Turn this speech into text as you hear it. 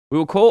We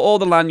will call all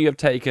the land you have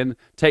taken.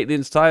 Take the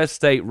entire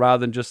state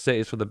rather than just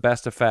cities for the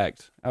best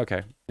effect.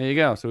 Okay, there you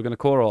go. So we're going to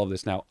core all of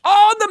this now.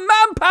 Oh, the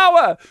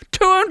manpower!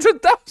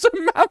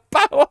 200,000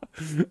 manpower!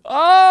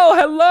 Oh,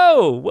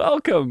 hello!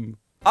 Welcome.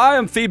 I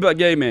am Feedback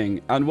Gaming,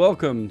 and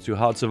welcome to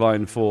Hearts of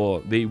Iron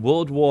 4, the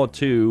World War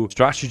II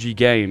strategy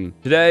game.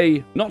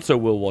 Today, not so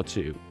World War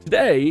II.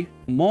 Today,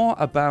 more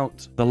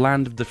about the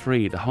land of the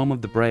free, the home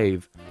of the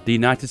brave, the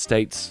United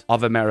States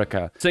of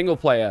America. Single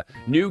player,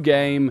 new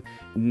game,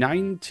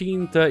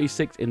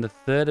 1936 in the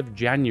 3rd of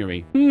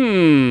January.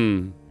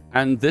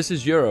 And this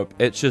is Europe.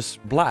 It's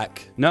just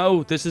black.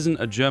 No, this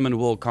isn't a German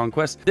world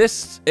conquest.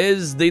 This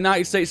is the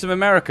United States of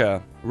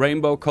America.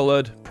 Rainbow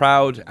colored,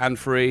 proud and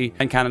free,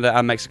 and Canada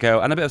and Mexico,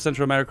 and a bit of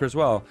Central America as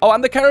well. Oh,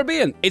 and the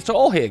Caribbean. It's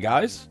all here,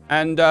 guys.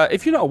 And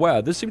if you're not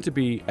aware, there seems to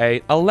be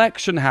an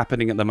election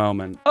happening at the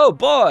moment. Oh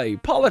boy,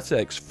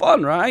 politics,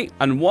 fun, right?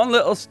 And one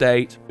little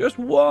state, just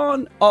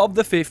one of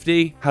the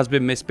 50, has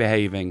been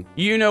misbehaving.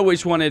 You know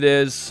which one it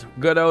is.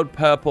 Good old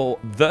purple,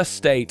 the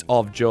state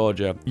of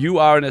Georgia. You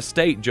are in a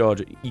state,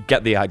 Georgia. You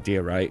get the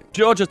idea, right?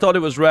 Georgia thought it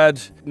was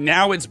red.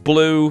 Now it's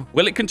blue.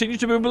 Will it continue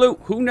to be blue?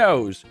 Who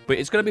knows? But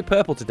it's going to be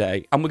purple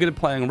today. And we're going to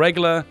play on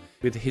regular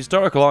with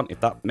historical on, if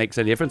that makes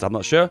any difference, I'm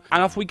not sure.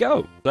 And off we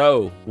go.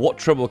 So, what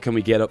trouble can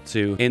we get up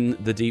to in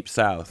the Deep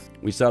South?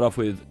 We start off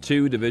with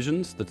 2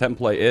 divisions. The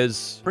template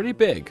is pretty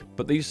big,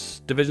 but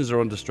these divisions are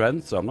under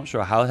strength, so I'm not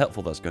sure how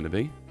helpful that's going to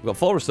be. We've got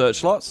 4 research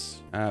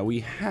slots. We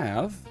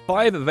have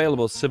 5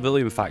 available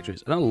civilian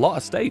factories, and a lot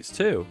of states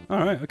too. All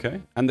right,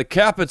 okay. And the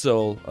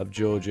capital of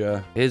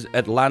Georgia is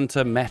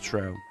Atlanta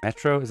Metro.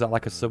 Metro? Is that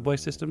like a subway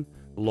system?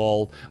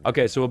 Lol.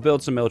 Okay, so we'll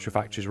build some military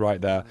factories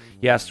right there.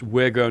 Yes,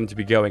 we're going to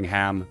be going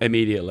ham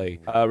immediately.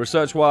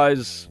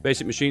 Research-wise,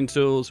 basic machine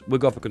tools. We'll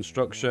go for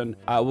construction.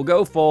 We'll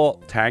go for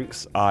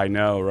tanks. I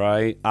know,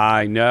 right?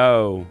 I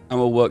know. And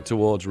we'll work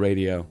towards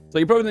radio. So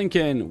you're probably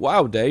thinking,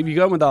 wow, Dave, you're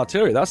going with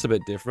artillery. That's a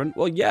bit different.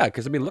 Well, yeah,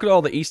 because, I mean, look at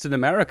all the Eastern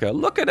America.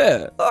 Look at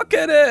it. Look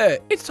at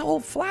it. It's all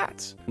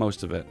flat,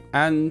 most of it.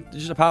 And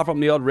just apart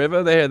from the odd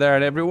river there,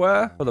 and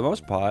everywhere, for the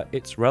most part,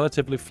 it's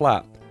relatively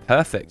flat.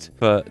 Perfect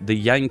for the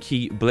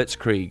Yankee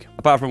Blitzkrieg.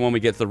 Apart from when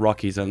we get to the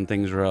Rockies and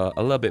things are a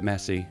little bit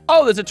messy.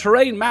 Oh, there's a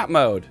terrain map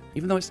mode.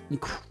 Even though it's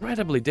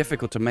incredibly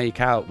difficult to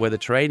make out where the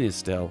terrain is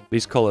still.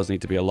 These colors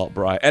need to be a lot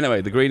bright.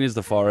 Anyway, the green is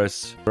the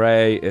forest.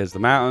 Gray is the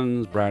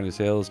mountains. Brown is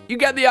hills. You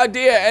get the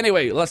idea.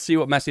 Anyway, let's see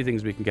what messy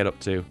things we can get up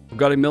to. We've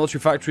got in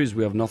military factories.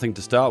 We have nothing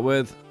to start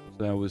with.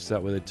 So we'll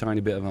start with a tiny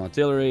bit of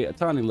artillery, a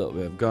tiny little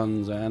bit of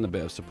guns, and a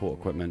bit of support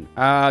equipment.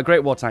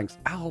 Great war tanks.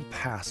 I'll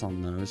pass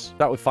on those.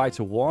 Start with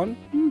fighter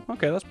 1.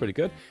 Okay, that's pretty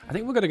good. I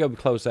think we're going to go with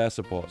close air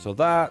support. So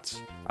that,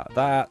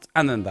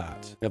 and then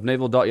that. We have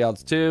naval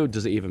dockyards too.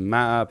 Does it even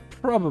matter?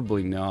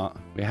 Probably not.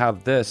 We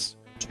have this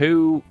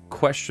 2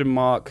 question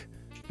mark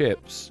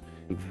ships.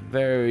 I'm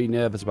very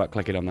nervous about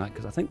clicking on that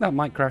because I think that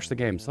might crash the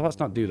game. So let's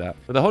not do that.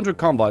 With 100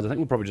 convoys, I think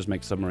we'll probably just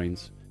make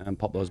submarines and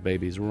pop those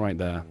babies right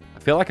there. I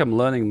feel like I'm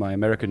learning my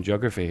American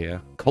geography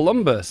here.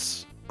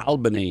 Columbus,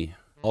 Albany,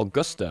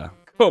 Augusta.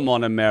 Come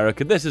on,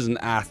 America. This isn't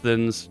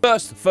Athens.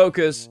 First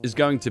focus is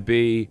going to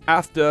be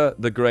after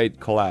the Great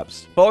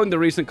Collapse. Following the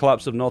recent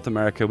collapse of North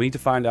America, we need to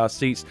find our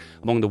seats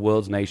among the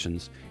world's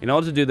nations. In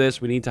order to do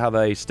this, we need to have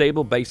a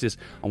stable basis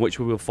on which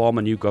we will form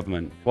a new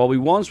government. While we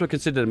once were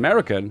considered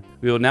American,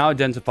 we will now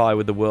identify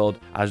with the world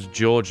as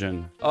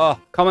Georgian. Oh,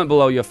 comment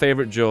below your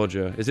favorite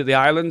Georgia. Is it the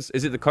islands?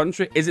 Is it the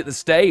country? Is it the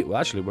state? Well,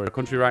 actually, we're a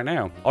country right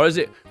now. Or is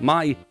it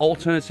my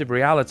alternative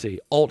reality,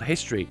 alt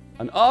history?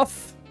 And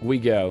off we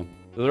go.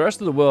 The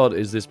rest of the world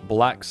is this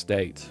black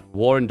state.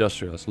 War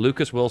industrialist.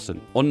 Lucas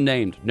Wilson.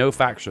 Unnamed. No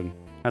faction.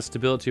 Has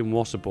stability and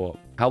war support.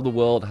 How the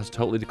world has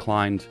totally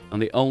declined.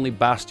 And the only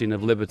bastion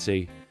of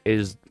liberty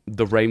is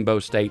the rainbow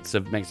states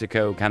of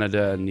Mexico,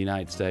 Canada, and the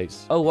United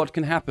States. Oh, what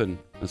can happen?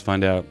 Let's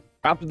find out.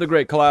 After the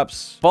Great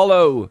Collapse,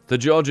 follow the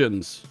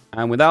Georgians.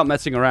 And without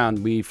messing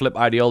around, we flip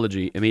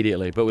ideology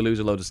immediately, but we lose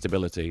a load of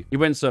stability. You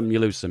win some, you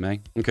lose some, eh?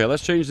 Okay,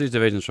 let's change these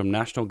divisions from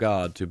National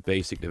Guard to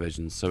basic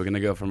divisions. So we're going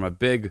to go from a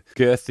big,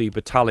 girthy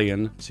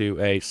battalion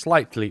to a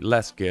slightly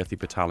less girthy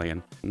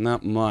battalion. And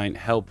that might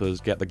help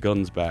us get the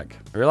guns back.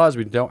 I realize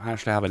we don't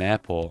actually have an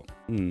airport.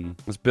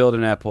 Let's build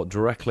an airport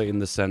directly in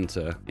the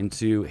center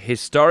into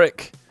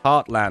historic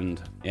Heartland.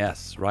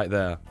 Yes, right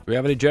there. Do we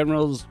have any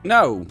generals?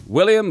 No.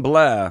 William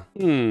Blair.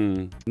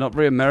 Not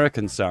very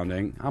American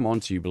sounding. I'm on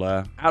to you,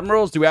 Blair.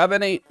 Admirals, do we have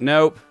any?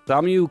 Nope.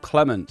 Samuel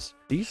Clements.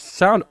 These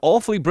sound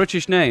awfully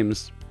British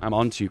names. I'm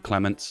on to you,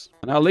 Clements.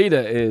 And our leader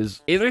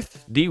is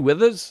Edith D.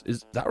 Withers.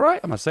 Is that right?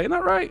 Am I saying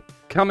that right?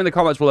 Comment in the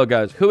comments below,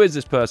 guys. Who is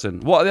this person?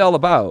 What are they all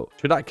about?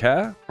 Should I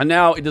care? And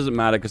now it doesn't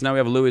matter because now we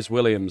have Lewis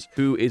Williams,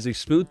 who is a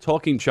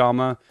smooth-talking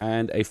charmer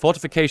and a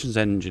fortifications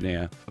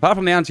engineer. Apart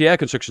from the anti-air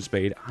construction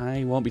speed,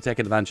 I won't be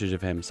taking advantage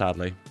of him,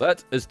 sadly.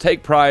 Let us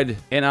take pride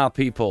in our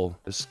people.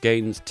 This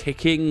gains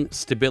ticking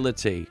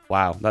stability.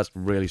 Wow, that's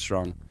really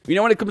strong. You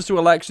know, when it comes to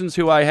elections,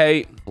 who I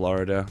hate?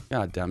 Florida.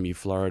 God damn you,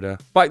 Florida.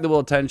 Spike the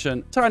world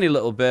tension. Tiny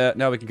little bit.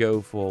 Now we can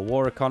go for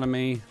war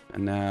economy.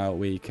 And now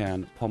we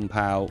can pump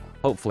out,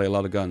 hopefully, a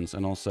lot of guns.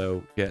 And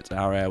also get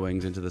our air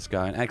wings into the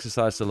sky. And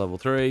exercise to level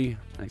 3.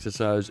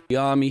 Exercise the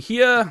army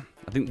here.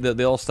 I think that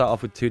they all start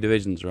off with 2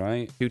 divisions,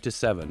 right? 2 to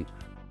 7.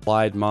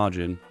 Wide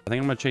margin. I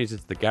think I'm going to change this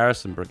to the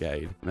garrison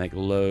brigade. Make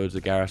loads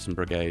of garrison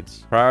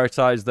brigades.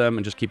 Prioritize them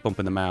and just keep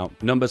pumping them out.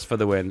 Numbers for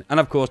the win. And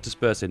of course,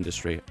 disperse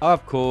industry.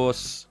 Of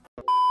course.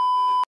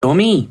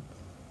 Dummy.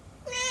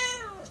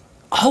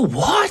 Oh,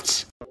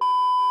 what?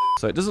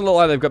 So it doesn't look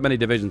like they've got many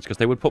divisions because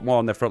they would put more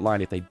on their front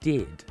line if they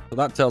did. So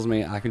that tells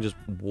me I can just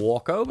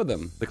walk over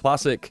them. The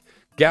classic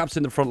gaps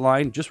in the front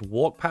line, just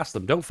walk past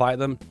them. Don't fight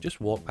them,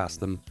 just walk past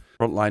them.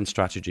 Frontline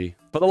strategy.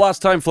 For the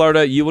last time,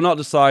 Florida, you will not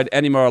decide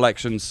any more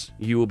elections.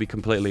 You will be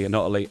completely and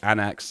utterly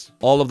annexed.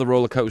 All of the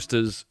roller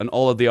coasters and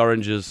all of the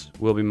oranges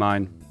will be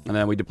mine. And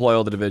then we deploy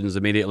all the divisions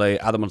immediately,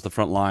 add them onto the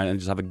front line, and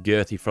just have a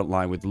girthy front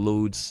line with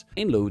loads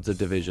of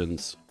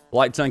divisions.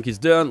 Light tank is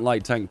done.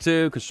 Light tank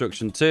 2.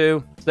 Construction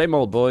 2. Same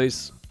old,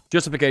 boys.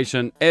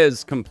 Justification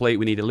is complete.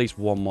 We need at least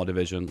 1 more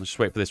division. Let's just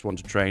wait for this one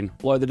to train.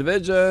 Deploy the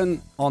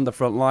division. On the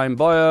front line,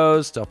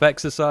 boyos. Stop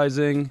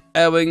exercising.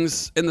 Air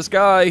wings in the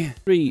sky.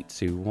 3,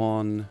 2,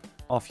 1.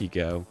 Off you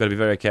go. Gotta be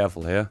very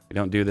careful here. If we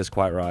don't do this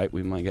quite right,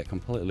 we might get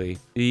completely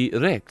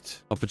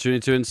wrecked.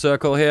 Opportunity to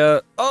encircle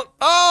here. Oh,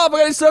 I'm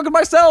getting encircled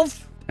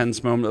myself.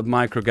 Tense moment of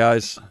micro,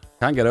 guys.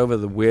 Can't get over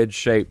the weird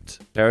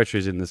shaped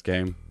territories in this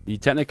game. You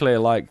technically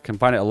can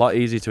find it a lot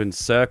easier to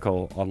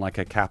encircle on like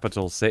a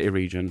capital city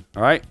region.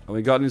 All right,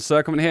 we got an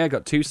encirclement here.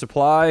 Got 2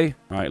 supply.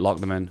 All right, lock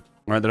them in.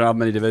 All right, they don't have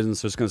many divisions,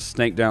 so it's going to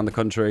snake down the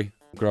country,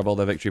 grab all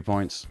their victory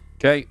points.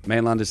 Okay,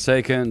 mainland is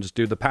taken. Just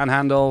do the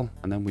panhandle,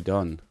 and then we're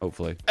done,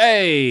 hopefully.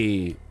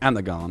 Hey! And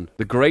they're gone.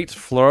 The Great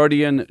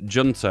Floridian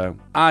Junta.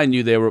 I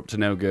knew they were up to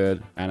no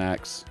good.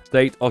 Annex.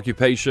 State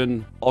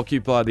occupation.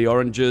 Occupy the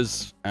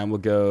oranges. And we'll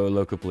go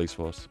local police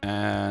force.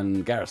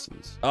 And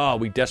garrisons. Oh,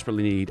 we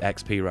desperately need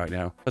XP right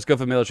now. Let's go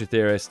for military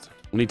theorist.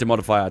 We need to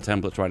modify our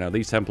templates right now.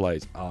 These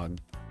templates are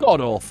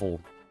god-awful.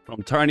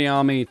 From tiny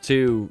army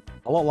to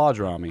a lot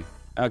larger army.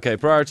 Okay,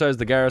 prioritize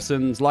the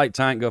garrisons. Light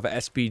tank, go for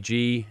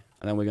SPG.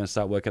 And then we're going to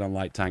start working on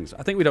light tanks.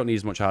 I think we don't need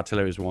as much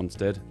artillery as we once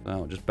did. So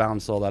we'll just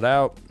balance all that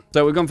out.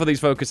 So we've gone for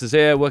these focuses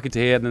here, working to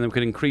here, and then we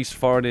can increase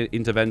foreign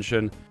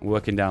intervention,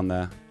 working down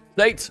there.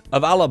 State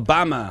of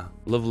Alabama.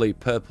 Lovely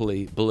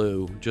purpley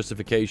blue.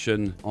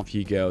 Justification. Off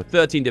you go.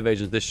 13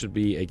 divisions. This should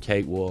be a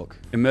cakewalk.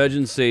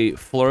 Emergency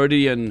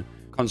Floridian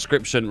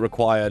conscription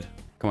required.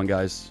 Come on,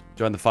 guys.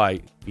 Join the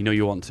fight. You know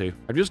you want to.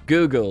 I've just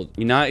Googled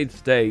United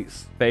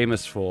States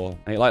famous for.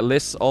 And it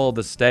lists all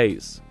the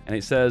states. And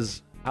it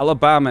says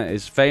Alabama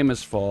is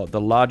famous for the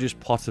largest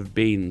pot of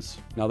beans.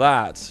 Now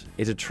that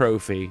is a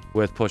trophy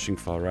worth pushing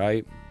for,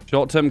 right?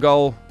 Short-term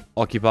goal,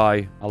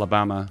 occupy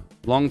Alabama.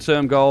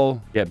 Long-term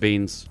goal, get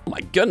beans. Oh my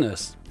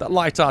goodness, that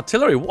light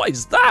artillery, what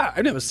is that?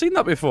 I've never seen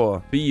that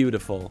before.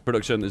 Beautiful.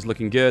 Production is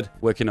looking good.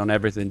 Working on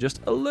everything just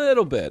a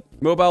little bit.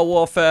 Mobile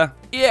warfare,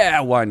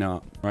 yeah, why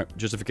not? Right,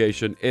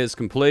 justification is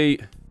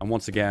complete. And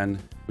once again,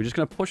 we're just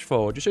gonna push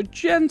forward. Just a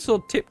gentle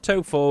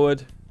tiptoe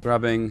forward,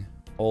 grabbing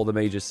all the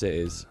major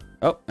cities.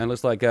 Oh, and it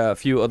looks like a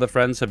few other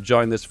friends have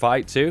joined this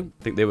fight too.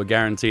 I think they were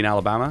guaranteeing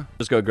Alabama.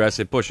 Just go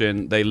aggressive, push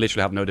in. They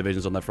literally have no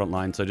divisions on their front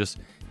line, so just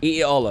eat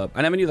it all up.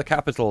 I never knew the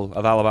capital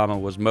of Alabama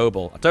was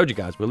Mobile. I told you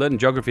guys, we're learning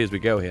geography as we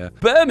go here.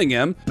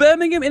 Birmingham?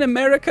 Birmingham in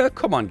America?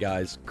 Come on,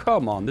 guys.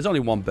 Come on. There's only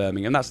one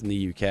Birmingham. That's in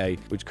the UK,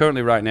 which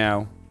currently right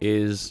now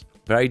is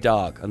very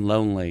dark and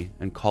lonely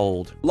and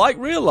cold. Like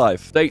real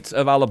life. State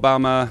of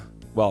Alabama.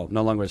 Well,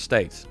 no longer a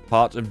state.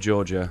 Part of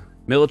Georgia.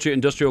 Military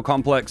industrial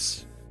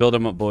complex. Build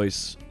them up,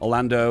 boys.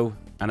 Orlando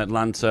and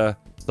Atlanta,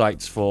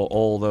 sites for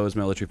all those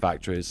military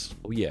factories.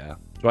 Oh, yeah.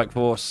 Strike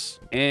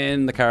force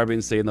in the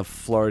Caribbean Sea and the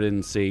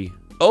Floridian Sea.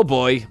 Oh,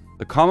 boy.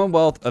 The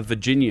Commonwealth of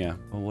Virginia.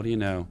 Oh, what do you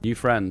know? New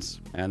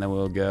friends. And then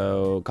we'll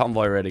go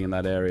convoy raiding in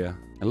that area.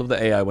 I love the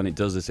AI when it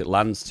does this. It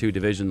lands 2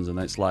 divisions and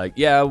it's like,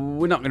 yeah,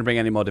 we're not going to bring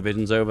any more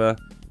divisions over.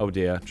 Oh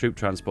dear, troop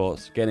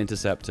transports getting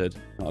intercepted.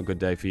 Not a good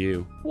day for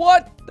you.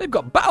 What? They've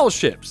got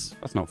battleships.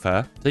 That's not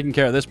fair. Taking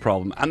care of this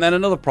problem. And then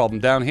another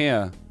problem down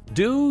here.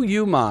 Do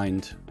you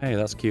mind? Hey,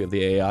 that's cute of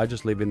the AI,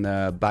 just leaving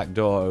their back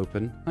door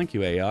open. Thank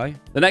you, AI.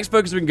 The next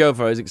focus we can go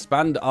for is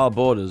expand our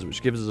borders,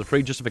 which gives us a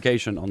free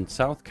justification on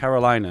South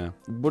Carolina.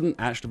 Wouldn't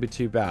actually be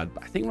too bad,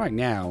 but I think right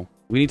now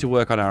we need to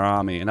work on our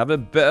army, and have a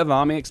bit of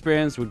army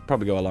experience would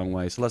probably go a long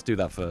way, so let's do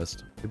that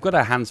first. We've got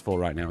our hands full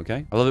right now,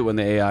 okay? I love it when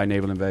the AI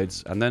naval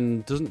invades and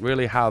then doesn't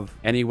really have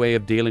any way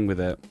of dealing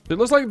with it. So it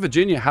looks like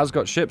Virginia has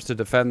got ships to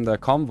defend their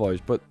convoys,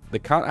 but they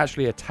can't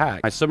actually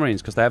attack my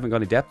submarines because they haven't got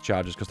any depth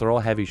charges because they're all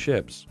heavy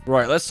ships.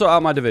 Right, let's sort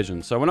out my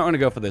division. So we're not going to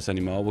go for this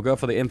anymore. We'll go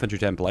for the infantry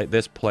template,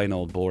 this plain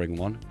old boring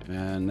one.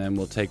 And then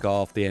we'll take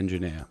off the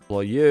engineer.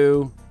 Deploy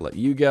you, let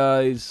you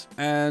guys,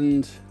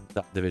 and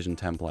that division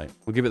template.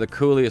 We'll give it the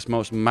coolest,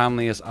 most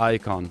manliest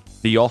icon.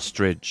 The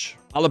ostrich.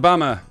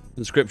 Alabama.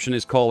 Conscription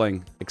is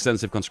calling.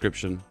 Extensive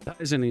conscription. That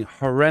is a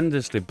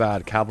horrendously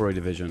bad cavalry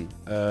division.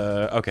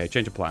 Okay,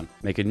 change of plan.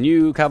 Make a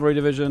new cavalry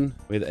division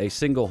with a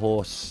single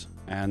horse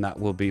And that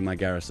will be my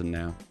garrison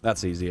now.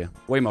 That's easier.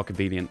 Way more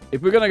convenient.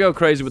 If we're going to go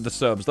crazy with the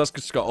subs, let's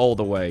just go all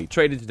the way.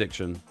 Trade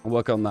interdiction and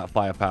work on that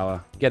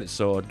firepower. Get it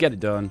sorted. Get it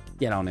done.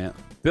 Get on it.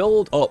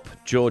 Build up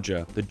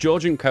Georgia. The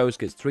Georgian coast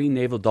gets 3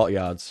 naval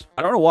dockyards.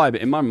 I don't know why,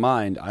 but in my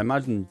mind, I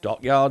imagine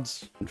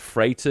dockyards and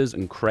freighters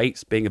and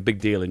crates being a big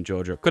deal in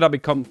Georgia. Could I be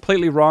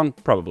completely wrong?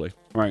 Probably.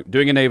 Right,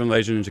 doing a naval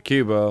invasion into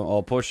Cuba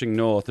or pushing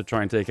north to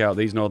try and take out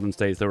these northern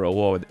states that we're at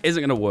war with isn't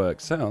going to work.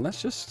 So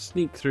let's just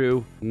sneak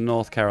through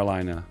North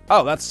Carolina.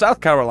 Oh, that's South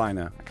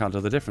Carolina. I can't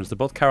tell the difference. They're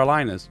both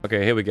Carolinas.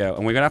 Okay, here we go. And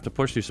we're going to have to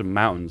push through some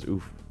mountains.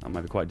 Oof. That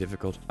might be quite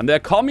difficult. And they're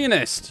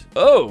communist.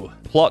 Oh,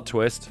 plot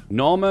twist.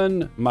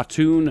 Norman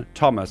Mattoon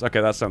Thomas. Okay,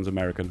 that sounds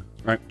American.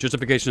 Right,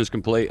 justification is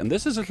complete. And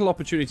this is a little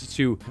opportunity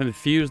to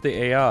confuse the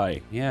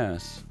AI.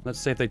 Yes. Let's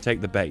see if they take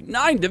the bait.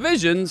 9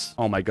 divisions?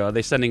 Oh my god,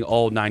 they're sending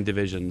all 9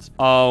 divisions.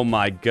 Oh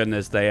my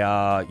goodness, they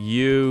are.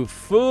 You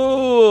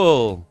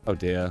fool. Oh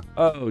dear.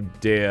 Oh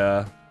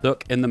dear.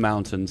 Stuck in the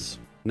mountains.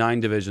 9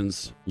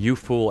 divisions. You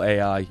fool,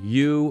 AI.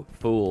 You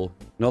fool.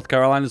 North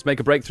Carolina's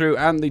make a breakthrough,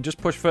 and they just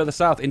push further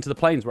south into the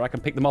plains where I can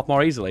pick them off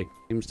more easily.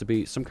 Seems to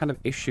be some kind of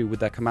issue with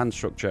their command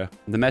structure.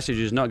 The message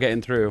is not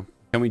getting through.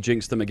 Can we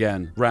jinx them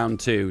again? Round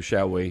 2,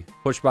 shall we?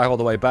 Push back all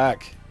the way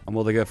back, and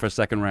will they go for a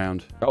second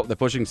round? Oh, they're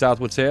pushing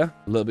southwards here.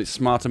 A little bit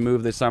smarter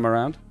move this time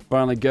around.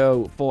 Finally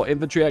go for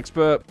infantry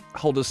expert.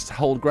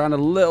 Hold ground a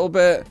little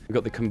bit. We've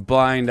got the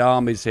combined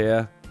armies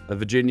here. The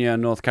Virginia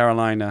and North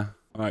Carolina.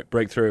 All right,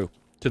 breakthrough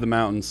to the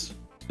mountains.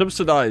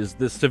 Subsidize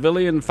the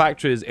civilian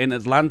factories in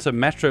Atlanta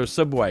Metro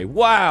subway.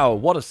 Wow,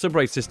 what a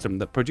subway system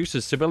that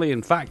produces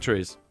civilian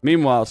factories.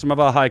 Meanwhile, some of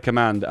our high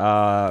command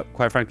are,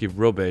 quite frankly,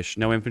 rubbish.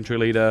 No infantry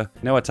leader,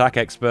 no attack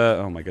expert.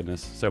 Oh my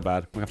goodness, so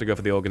bad. We have to go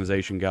for the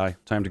organization guy.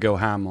 Time to go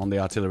ham on the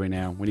artillery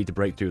now. We need to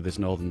break through this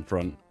northern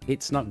front.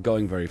 It's not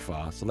going very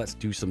far, so let's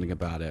do something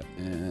about it.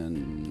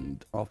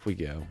 And off we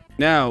go.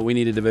 Now we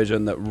need a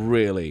division that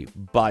really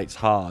bites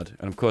hard.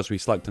 And of course, we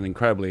select an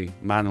incredibly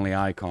manly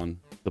icon.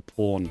 The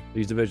pawn.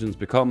 These divisions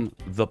become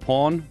the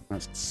pawn.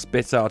 Let's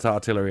spit out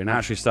artillery and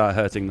actually start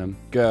hurting them.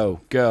 Go,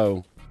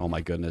 go. Oh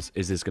my goodness,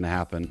 is this going to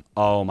happen?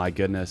 Oh my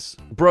goodness.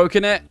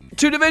 Broken it.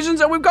 2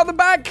 divisions and we've got them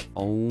back.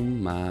 Oh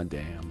my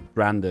damn.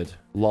 Branded.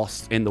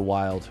 Lost in the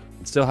wild.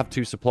 And still have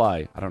 2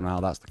 supply. I don't know how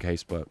that's the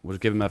case, but we'll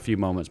just give them a few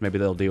moments. Maybe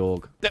they'll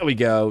deorg. There we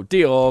go.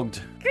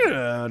 Deorged. Get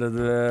out of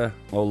there.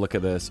 Oh, look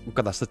at this.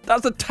 God, that's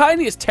the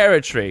tiniest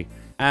territory.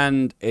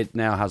 And it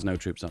now has no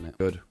troops on it.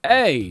 Good.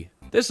 Hey,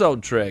 this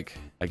old trick.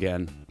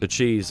 Again, the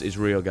cheese is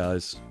real,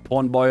 guys.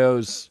 Pawn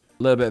boyos,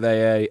 a little bit of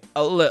AA,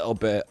 a little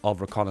bit of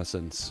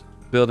reconnaissance.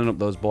 Building up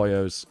those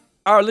boyos.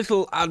 Our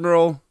little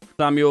Admiral,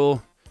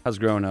 Samuel, has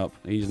grown up.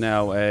 He's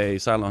now a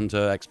silent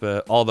hunter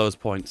expert. All those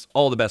points.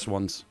 All the best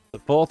ones. The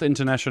 4th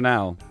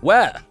Internationale.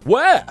 Where?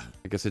 Where?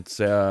 I guess it's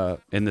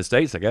in the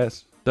States, I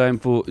guess. Time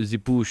for the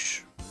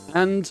push.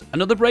 And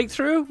another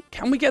breakthrough.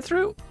 Can we get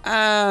through?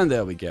 And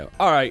there we go.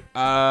 All right.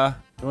 I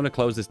want to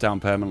close this down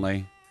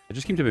permanently. I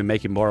just seem to be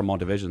making more and more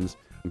divisions.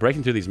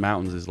 Breaking through these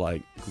mountains is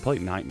like a complete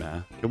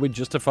nightmare. Can we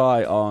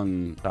justify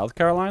on South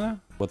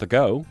Carolina? With a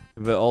go.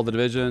 Convert all the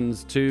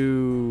divisions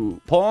to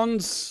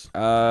pawns.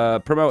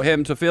 Promote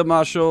him to field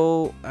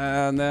marshal.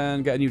 And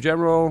then get a new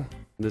general.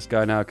 This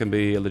guy now can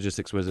be a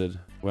logistics wizard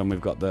when we've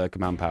got the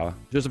command power.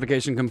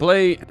 Justification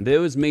complete. There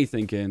was me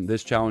thinking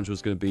this challenge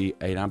was going to be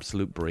an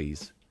absolute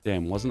breeze.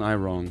 Damn, wasn't I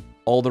wrong?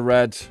 All the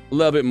red. A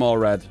little bit more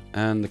red.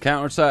 And the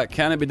counterattack.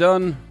 Can it be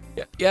done?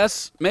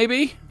 Yes,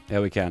 maybe. Yeah,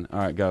 we can. All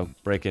right, go.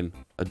 Break in.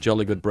 A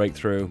jolly good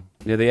breakthrough.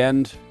 Near the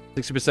end.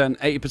 60%,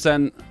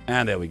 80%.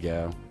 And there we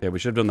go. Yeah, we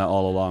should have done that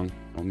all along.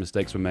 What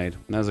mistakes were made.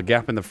 And there's a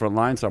gap in the front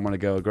line, so I'm going to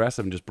go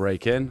aggressive and just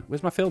break in.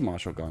 Where's my field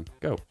marshal gone?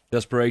 Go.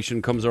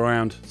 Desperation comes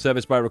around.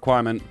 Service by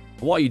requirement.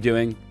 What are you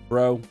doing,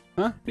 bro?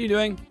 Huh? What are you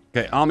doing?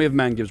 Okay, army of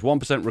men gives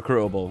 1%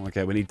 recruitable.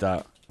 Okay, we need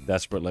that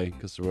desperately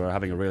because we're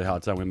having a really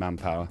hard time with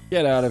manpower.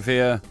 Get out of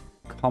here.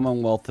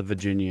 Commonwealth of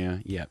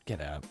Virginia. Yep,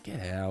 get out.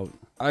 Get out.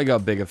 I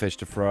got bigger fish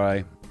to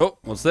fry. Oh,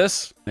 what's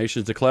this?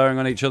 Nations declaring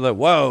on each other.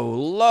 Whoa,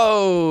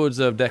 loads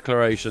of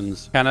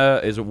declarations.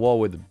 Canada is at war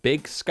with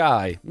Big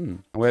Sky.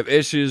 We have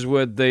issues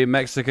with the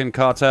Mexican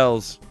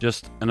cartels.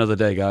 Just another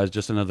day, guys.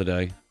 Just another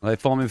day. Are they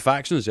forming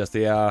factions? Yes,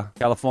 they are.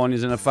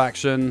 California's in a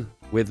faction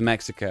with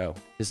Mexico.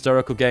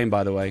 Historical game,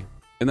 by the way.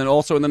 And then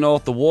also in the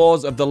north, the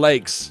Wars of the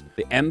Lakes.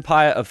 The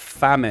Empire of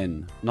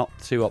Famine. Not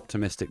too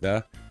optimistic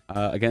there.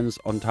 Against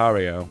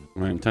Ontario.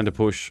 All right, time to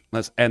push.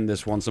 Let's end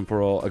this once and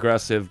for all.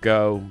 Aggressive,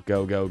 go,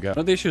 go, go, go. One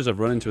of the issues I've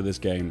run into with this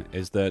game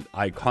is that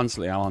I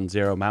constantly am on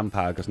 0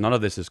 manpower because none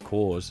of this is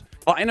cores.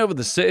 Fighting over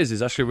the cities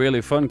is actually really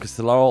fun because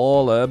they're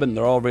all urban.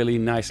 They're all really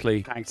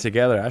nicely packed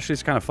together. Actually,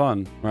 it's kind of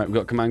fun. Right, we've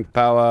got command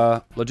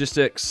power,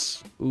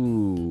 logistics.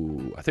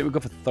 Ooh, I think we'll go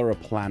for thorough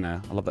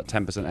planner. I love that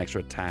 10% extra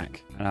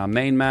attack. And our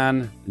main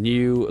man,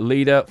 new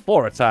leader,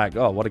 4 attack.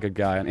 Oh, what a good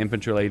guy. An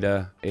infantry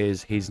leader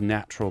is his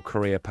natural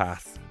career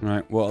path.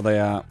 Right, what are they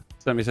at?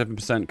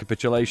 77%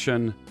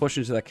 capitulation. Push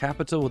into the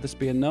capital. Will this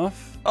be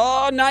enough?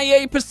 Oh,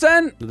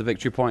 98%! Another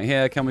victory point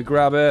here. Can we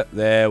grab it?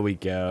 There we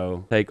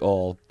go. Take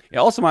all. It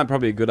also might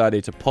probably be a good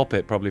idea to pop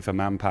it probably for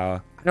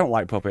manpower. I don't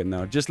like puppeting,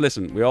 though. Just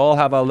listen. We all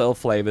have our little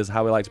flavors,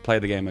 how we like to play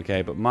the game,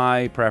 okay? But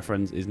my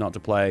preference is not to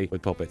play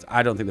with puppets.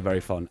 I don't think they're very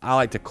fun. I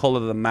like to color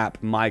the map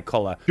my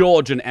color.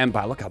 Georgian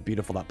Empire. Look how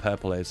beautiful that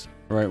purple is.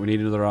 All right, we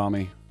need another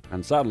army.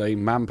 And sadly,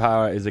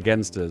 manpower is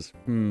against us.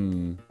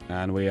 And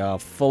we are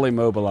fully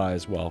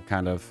mobilized. Well,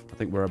 kind of. I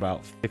think we're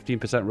about 15%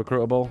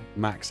 recruitable.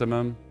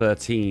 Maximum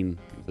 13.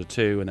 The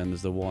 2, and then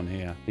there's the 1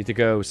 here. Need to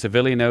go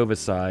civilian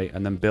oversight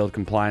and then build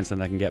compliance,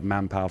 and they can get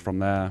manpower from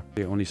there.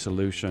 The only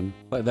solution.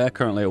 But they're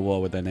currently at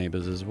war with their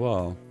neighbors as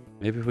well.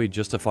 Maybe if we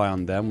justify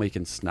on them, we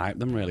can snipe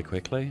them really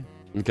quickly.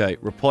 Okay,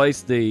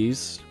 replace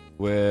these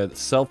with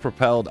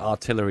self-propelled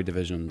artillery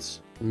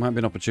divisions. There might be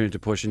an opportunity to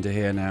push into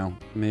here now.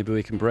 Maybe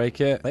we can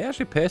break it. Are they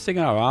actually piercing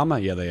our armor?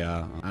 Yeah, they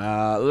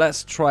are.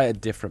 Let's try a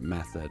different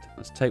method.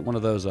 Let's take one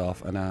of those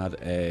off and add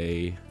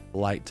a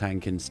light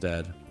tank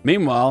instead.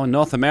 Meanwhile, in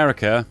North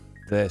America,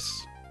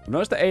 this. I've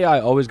noticed the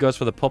AI always goes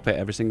for the puppet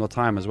every single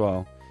time as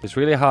well. It's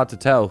really hard to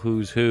tell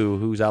who's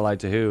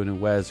allied to who, and who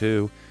wears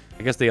who.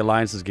 I guess the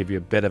alliances give you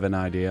a bit of an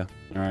idea.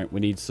 All right,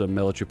 we need some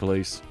military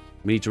police.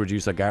 We need to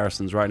reduce our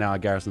garrisons. Right now, our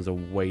garrisons are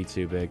way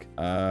too big.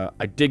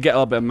 I did get a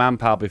little bit of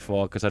manpower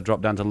before because I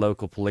dropped down to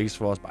local police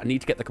force, but I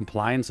need to get the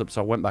compliance up,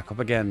 so I went back up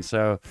again.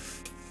 So,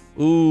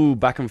 ooh,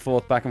 back and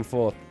forth, back and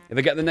forth. If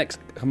I get the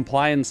next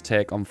compliance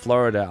tick on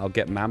Florida, I'll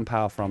get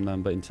manpower from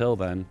them. But until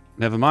then,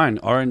 never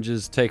mind. Orange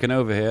has taken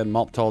over here and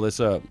mopped all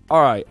this up.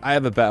 All right, I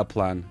have a better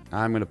plan.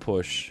 I'm going to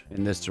push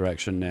in this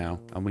direction now.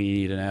 And we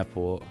need an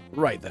airport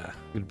right there.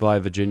 Goodbye,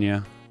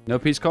 Virginia. No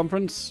peace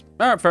conference?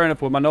 All right, fair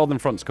enough. Well, my northern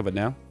front's covered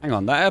now. Hang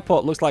on, that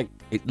airport looks like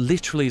it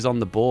literally is on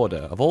the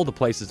border of all the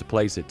places to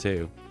place it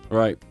too.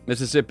 Right,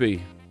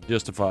 Mississippi.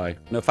 Justify.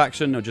 No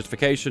faction, no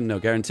justification, no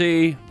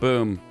guarantee.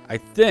 Boom. I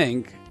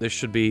think this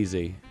should be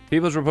easy.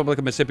 People's Republic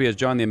of Mississippi has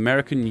joined the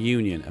American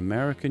Union.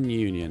 American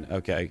Union.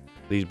 Okay.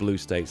 These blue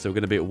states. So we're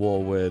going to be at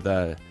war with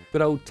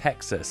good old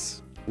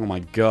Texas. Oh my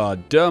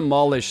god.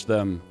 Demolish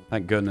them.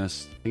 Thank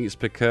goodness. I think it's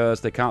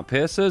because they can't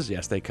pierce us?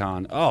 Yes, they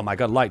can. Oh my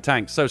god. Light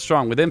tanks. So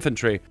strong with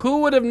infantry. Who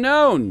would have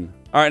known?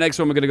 All right, next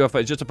one we're going to go for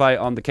is Justify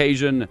on the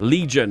Cajun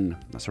Legion.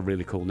 That's a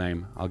really cool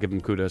name. I'll give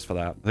them kudos for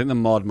that. I think the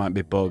mod might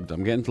be bugged.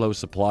 I'm getting low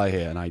supply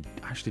here, and I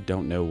actually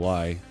don't know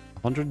why.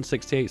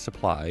 168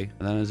 supply,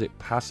 and then as it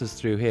passes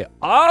through here.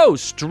 Oh,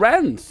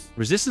 strength!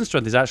 Resistance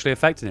strength is actually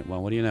affecting it.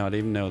 Well, what do you know? I didn't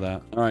even know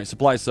that. All right,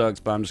 supply sucks,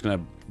 but I'm just going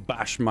to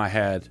bash my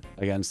head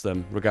against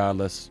them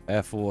regardless.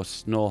 Air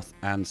Force, north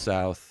and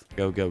south.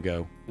 Go, go,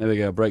 go. There we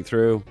go.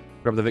 Breakthrough.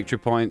 Grab the victory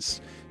points.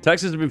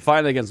 Texas has been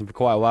fighting against them for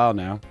quite a while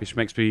now, which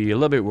makes me a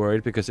little bit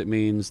worried because it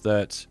means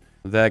that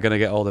they're going to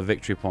get all the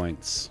victory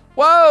points.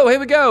 Whoa, here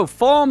we go.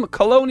 Form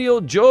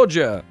colonial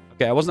Georgia.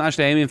 Okay, I wasn't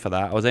actually aiming for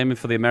that. I was aiming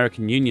for the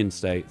American Union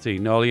state. See,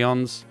 New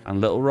Orleans and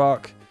Little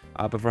Rock.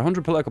 But for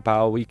 100 political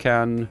power, we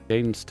can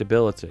gain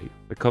stability.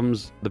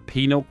 Becomes the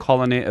penal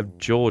colony of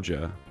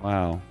Georgia.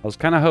 Wow. I was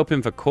kind of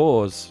hoping for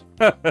cause.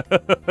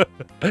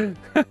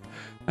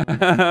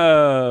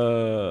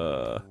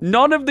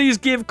 None of these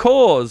give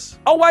cause.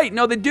 Oh, wait.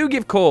 No, they do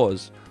give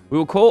cause. We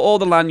will call all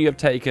the land you have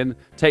taken,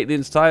 take the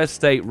entire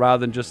state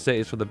rather than just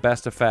cities for the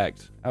best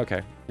effect.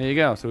 Okay, there you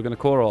go. So we're going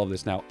to core all of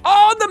this now.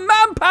 Oh, the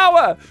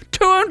manpower!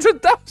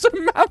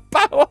 200,000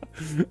 manpower!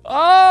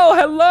 Oh,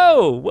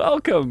 hello!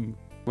 Welcome!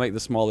 Make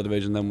the smaller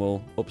division, then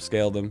we'll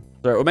upscale them.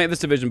 So we'll make this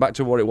division back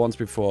to what it was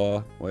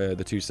before, where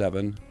the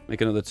 2-7.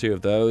 Make another 2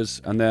 of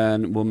those, and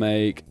then we'll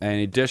make an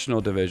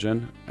additional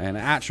division, an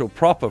actual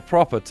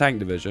proper tank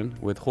division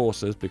with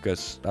horses,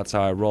 because that's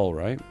how I roll,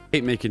 right? I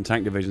hate making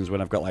tank divisions when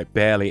I've got like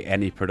barely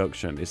any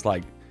production. It's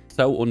like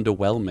so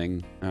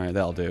underwhelming. All right,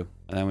 that'll do.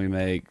 And then we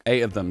make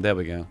 8 of them. There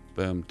we go.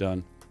 Boom,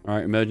 done. All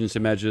right, emergency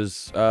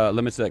measures,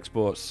 limited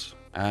exports.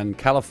 And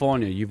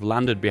California, you've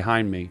landed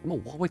behind me. I'm at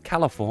war with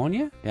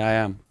California? Yeah, I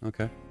am.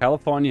 Okay.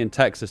 California and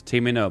Texas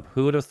teaming up.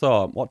 Who would have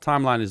thought? What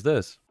timeline is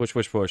this? Push,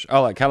 push, push.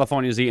 Oh, like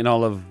California's eating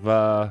all of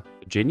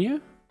Virginia?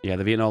 Yeah,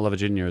 they've eaten all of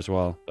Virginia as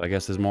well. I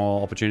guess there's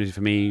more opportunity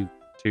for me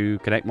to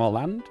connect more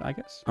land, I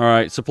guess. All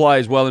right, supply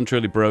is well and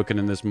truly broken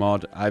in this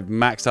mod. I've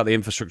maxed out the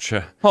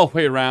infrastructure all the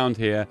way around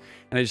here,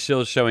 and it's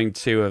still showing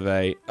 2 of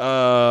 8.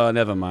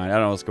 Never mind. I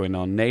don't know what's going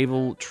on.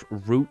 Naval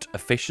route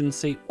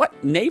efficiency.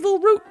 What? Naval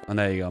route? And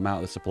there you go. I'm out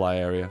of the supply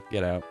area.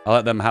 Get out. I'll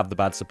let them have the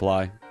bad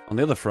supply. On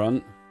the other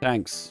front,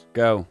 tanks.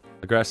 Go.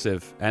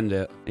 Aggressive. End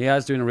it. Yeah,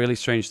 it's doing a really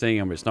strange thing,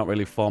 and it's not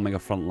really forming a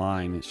front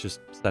line. It's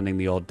just sending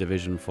the odd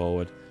division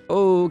forward.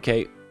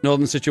 Okay.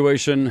 Northern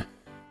situation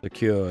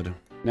secured.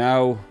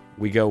 Now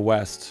we go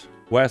west.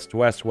 West,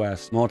 west,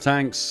 west. More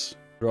tanks.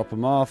 Drop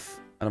them off.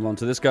 Add them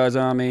onto this guy's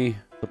army.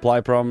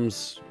 Supply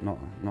problems. Not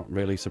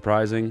really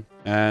surprising.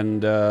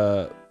 And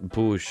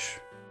push.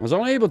 I was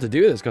only able to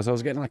do this because I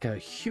was getting like a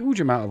huge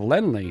amount of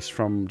lend-lease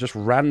from just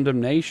random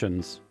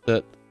nations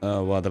that,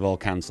 well, they've all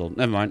cancelled.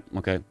 Never mind.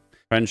 Okay.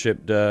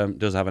 Friendship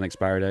does have an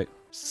expiry date.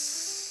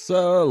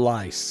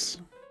 Slice.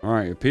 All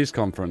right, a peace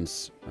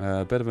conference.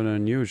 A bit of an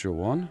unusual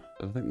one.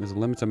 I think there's a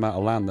limited amount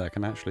of land that I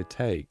can actually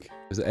take.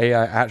 Is the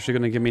AI actually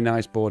going to give me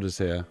nice borders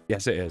here?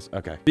 Yes, it is.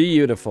 Okay.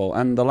 Beautiful.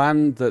 And the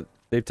land that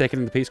they've taken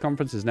in the peace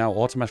conference is now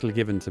automatically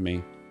given to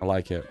me. I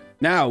like it.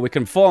 Now we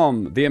can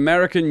form the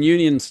American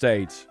Union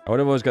State. I would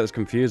have always got this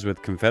confused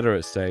with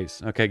Confederate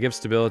States. Okay, gives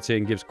stability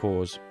and gives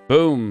cause.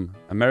 Boom.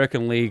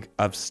 American League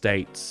of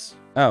States.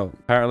 Oh,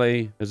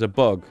 apparently there's a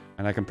bug,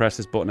 and I can press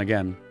this button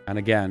again, and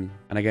again,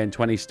 and again,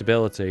 20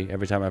 stability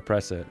every time I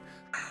press it.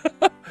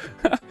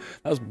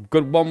 That's a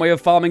good one way of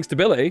farming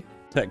stability.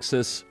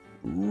 Texas.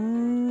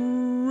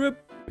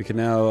 Rip. We can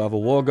now have a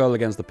war goal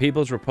against the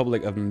People's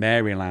Republic of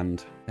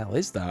Maryland. The hell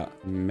is that?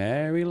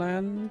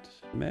 Maryland?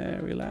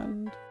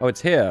 Maryland? Oh,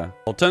 it's here.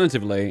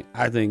 Alternatively,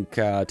 I think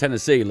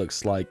Tennessee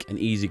looks like an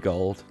easy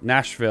goal.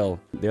 Nashville.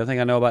 The other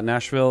thing I know about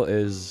Nashville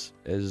is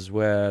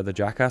where the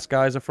Jackass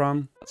guys are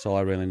from. That's all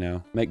I really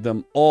know. Make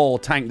them all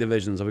tank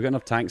divisions. Have we got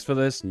enough tanks for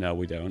this? No,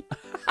 we don't.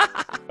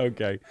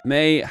 Okay.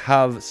 May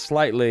have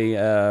slightly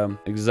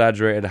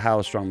exaggerated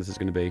how strong this is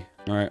going to be.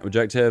 All right,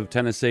 objective,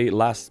 Tennessee,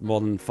 lasts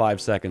more than 5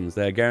 seconds.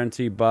 They're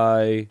guaranteed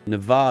by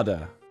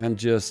Nevada. And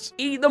just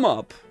eat them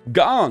up.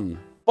 Gone.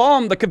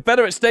 Form the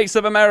Confederate States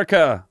of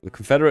America. The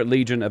Confederate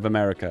Legion of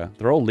America.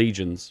 They're all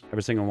legions,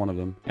 every single one of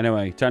them.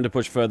 Anyway, time to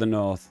push further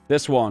north.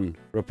 This one,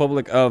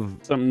 Republic of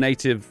some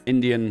native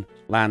Indian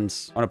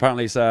lands. And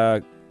apparently it's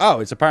a... Oh,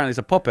 it's a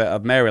puppet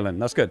of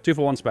Maryland. That's good.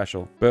 2-for-1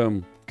 special.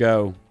 Boom.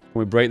 Go. Can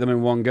we break them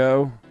in one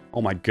go?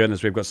 Oh my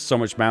goodness, we've got so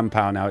much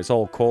manpower now. It's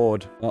all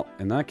cord. Well,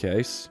 in that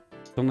case...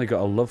 Suddenly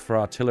got a love for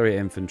artillery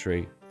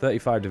infantry.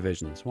 35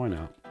 divisions. Why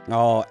not?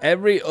 Oh,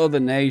 every other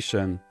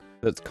nation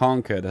that's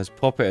conquered has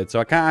puppeted. So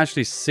I can't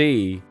actually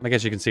see. I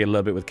guess you can see a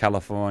little bit with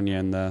California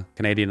and the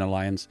Canadian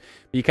Alliance.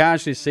 But you can't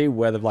actually see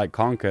where they've like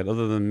conquered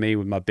other than me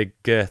with my big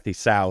girthy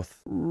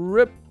south.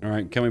 Rip. All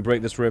right, can we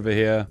break this river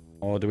here?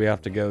 Or do we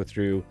have to go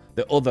through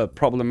the other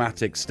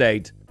problematic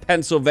state,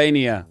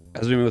 Pennsylvania?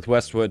 As we move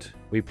westward,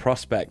 we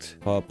prospect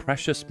for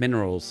precious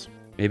minerals.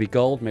 Maybe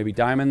gold, maybe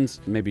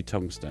diamonds, maybe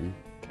tungsten.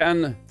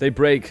 Can they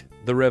break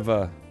the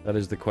river? That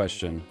is the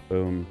question.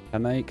 Boom.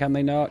 Can they? Can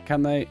they not?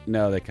 Can they?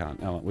 No, they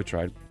can't. Oh, we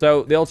tried.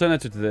 So the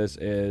alternative to this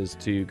is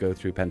to go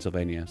through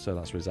Pennsylvania. So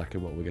that's exactly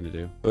what we're going to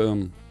do.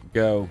 Boom.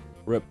 Go.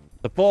 Rip.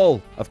 The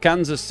fall of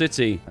Kansas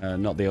City.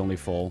 Not the only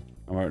fall.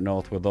 We're at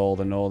north with all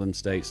the northern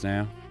states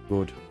now.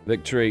 Good.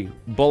 Victory.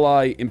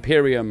 Bulli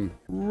Imperium.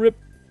 Rip.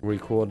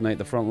 Re-coordinate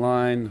the front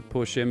line.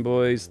 Push in,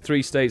 boys.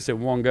 3 states at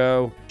one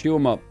go. Chew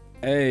them up.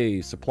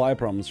 Hey, supply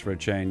problems for a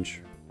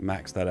change.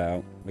 Max that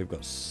out. We've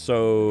got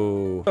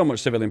so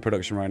much civilian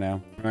production right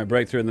now. All right,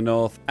 breakthrough in the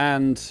north,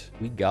 and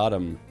we got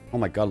them. Oh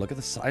my god, look at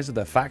the size of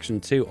their faction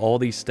too. All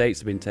these states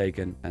have been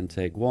taken, and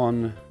take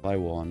one by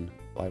one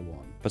by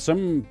one. For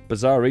some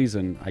bizarre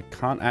reason, I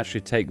can't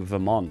actually take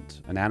Vermont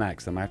and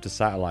annex them. I have to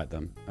satellite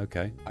them.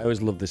 Okay. I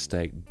always love this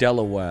state.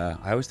 Delaware.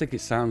 I always think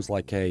it sounds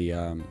like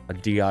a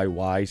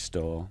DIY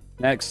store.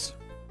 Next.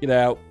 Get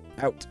out.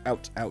 Out,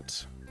 out,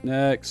 out.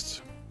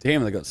 Next.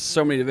 Damn, they got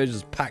so many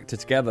divisions packed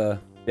together.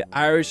 The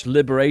Irish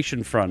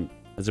Liberation Front.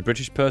 As a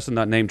British person,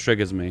 that name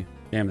triggers me.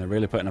 Damn, they're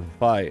really putting up a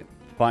fight.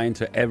 Fighting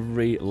to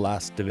every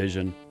last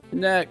division.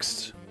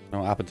 Next. I don't know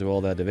what happened to all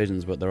their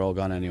divisions, but they're all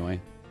gone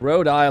anyway.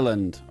 Rhode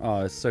Island.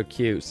 Oh, it's so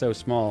cute, so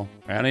small.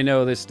 I only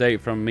know this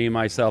state from me,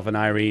 myself, and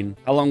Irene.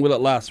 How long will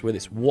it last with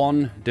its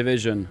 1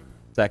 division?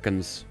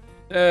 Seconds.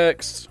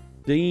 Next.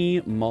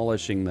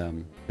 Demolishing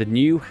them. The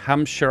New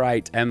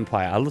Hampshireite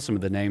Empire. I love some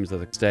of the names of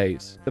the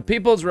states. The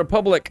People's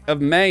Republic of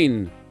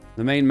Maine.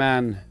 The main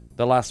man.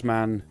 The last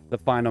man, the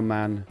final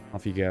man,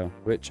 off you go.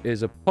 Which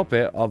is a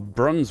puppet of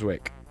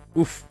Brunswick.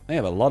 Oof, they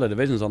have a lot of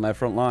divisions on their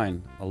front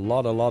line. A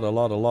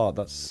lot.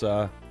 That's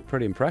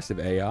pretty impressive,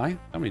 AI.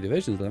 How many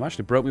divisions? They've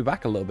actually broke me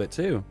back a little bit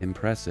too.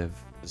 Impressive.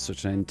 It's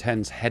such an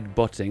intense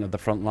headbutting of the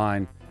front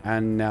line.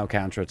 And now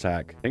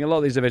counterattack. I think a lot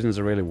of these divisions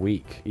are really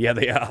weak. Yeah,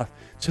 they are.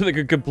 So they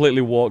could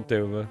completely walked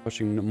over.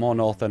 Pushing more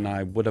north than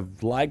I would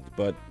have liked,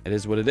 but it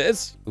is what it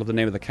is. I love the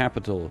name of the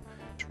capital.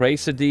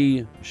 Tracer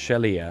de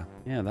Chelia.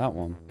 Yeah, that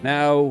one.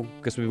 Now,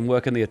 because we've been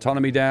working the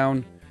autonomy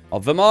down,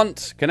 of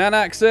Vermont can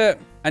annex it.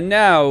 And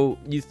now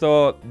you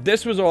thought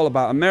this was all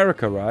about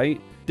America,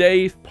 right?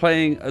 Dave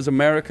playing as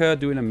America,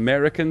 doing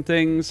American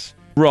things.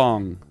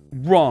 Wrong.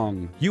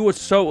 Wrong. You were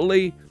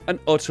totally and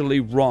utterly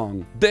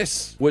wrong.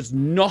 This was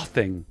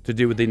nothing to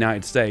do with the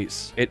United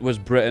States. It was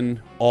Britain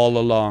all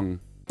along.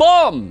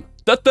 Bomb!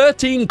 The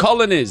 13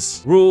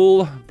 colonies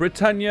rule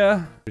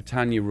Britannia.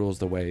 Britannia rules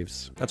the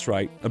waves. That's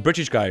right. A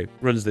British guy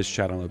runs this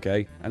channel,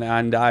 okay?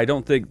 And I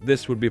don't think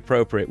this would be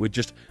appropriate with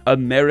just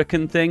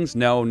American things.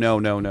 No.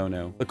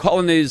 The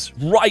colonies,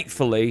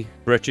 rightfully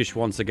British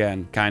once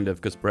again, kind of,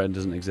 because Britain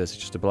doesn't exist.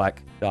 It's just a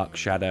black, dark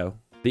shadow.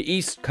 The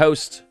East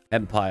Coast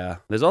Empire.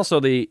 There's also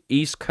the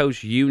East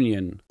Coast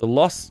Union. The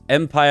lost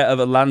Empire of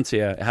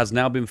Atlantia has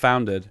now been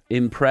founded.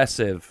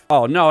 Impressive.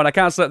 Oh, no, and I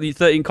can't select the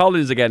 13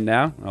 colonies again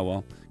now. Oh,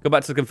 well. Go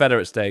back to the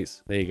Confederate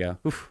States. There you go.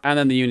 Oof. And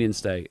then the Union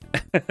State.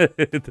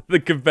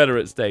 The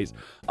Confederate States.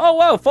 Oh,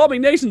 wow.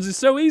 Forming nations is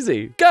so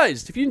easy.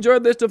 Guys, if you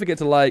enjoyed this, don't forget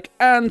to like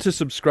and to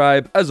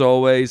subscribe, as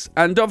always.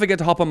 And don't forget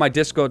to hop on my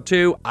Discord,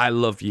 too. I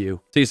love you.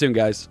 See you soon,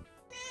 guys.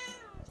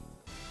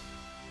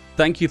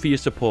 Thank you for your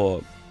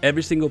support.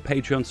 Every single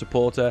Patreon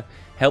supporter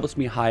helps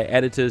me hire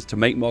editors to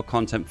make more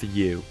content for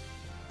you.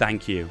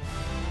 Thank you.